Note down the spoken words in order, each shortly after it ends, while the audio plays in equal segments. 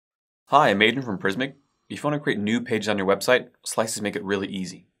Hi, I'm Aiden from Prismic. If you want to create new pages on your website, slices make it really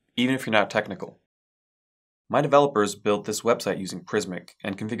easy, even if you're not technical. My developers built this website using Prismic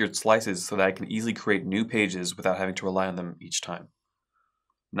and configured slices so that I can easily create new pages without having to rely on them each time.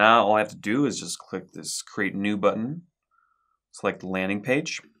 Now all I have to do is just click this Create New button, select the landing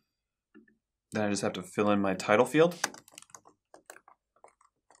page, then I just have to fill in my title field.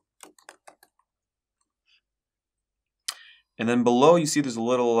 And then below you see there's a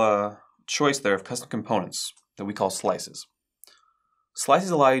little choice there of custom components that we call slices. Slices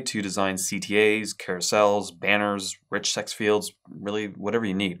allow you to design CTAs, carousels, banners, rich text fields, really whatever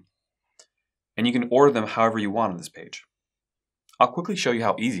you need. And you can order them however you want on this page. I'll quickly show you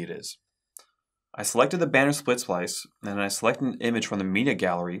how easy it is. I selected the banner split slice, and then I select an image from the media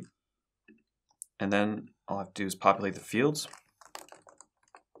gallery, and then all I have to do is populate the fields.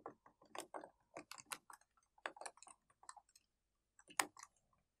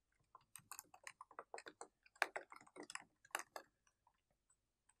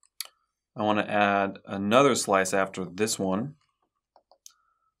 I want to add another slice after this one.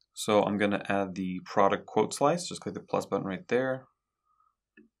 So I'm going to add the product quote slice. Just click the plus button right there.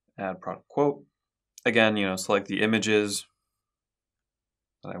 Add product quote. Again, select the images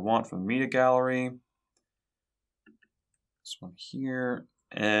that I want from the media gallery. This one here,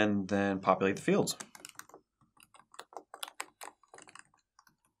 and then populate the fields.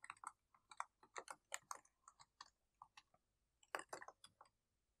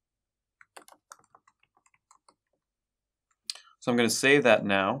 So I'm going to save that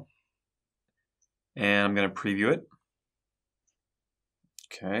now, and I'm going to preview it.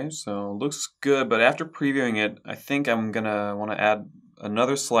 Okay, so it looks good, but after previewing it, I think I'm going to want to add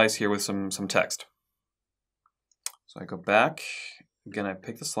another slice here with some text. So I go back, again I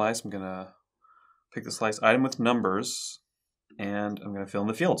pick the slice, I'm going to pick the slice item with numbers, and I'm going to fill in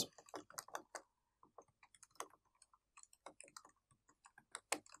the fields.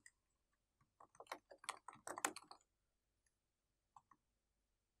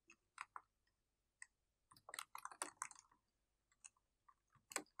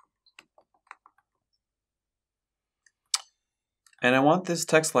 And I want this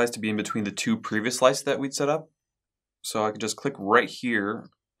text slice to be in between the two previous slices that we'd set up. So I can just click right here,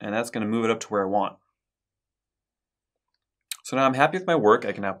 and that's going to move it up to where I want. So now I'm happy with my work.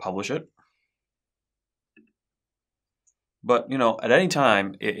 I can now publish it. But at any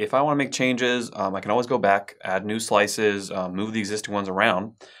time, if I want to make changes, I can always go back, add new slices, move the existing ones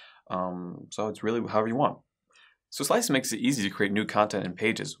around. So it's really however you want. So Slice makes it easy to create new content and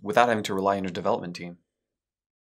pages without having to rely on your development team.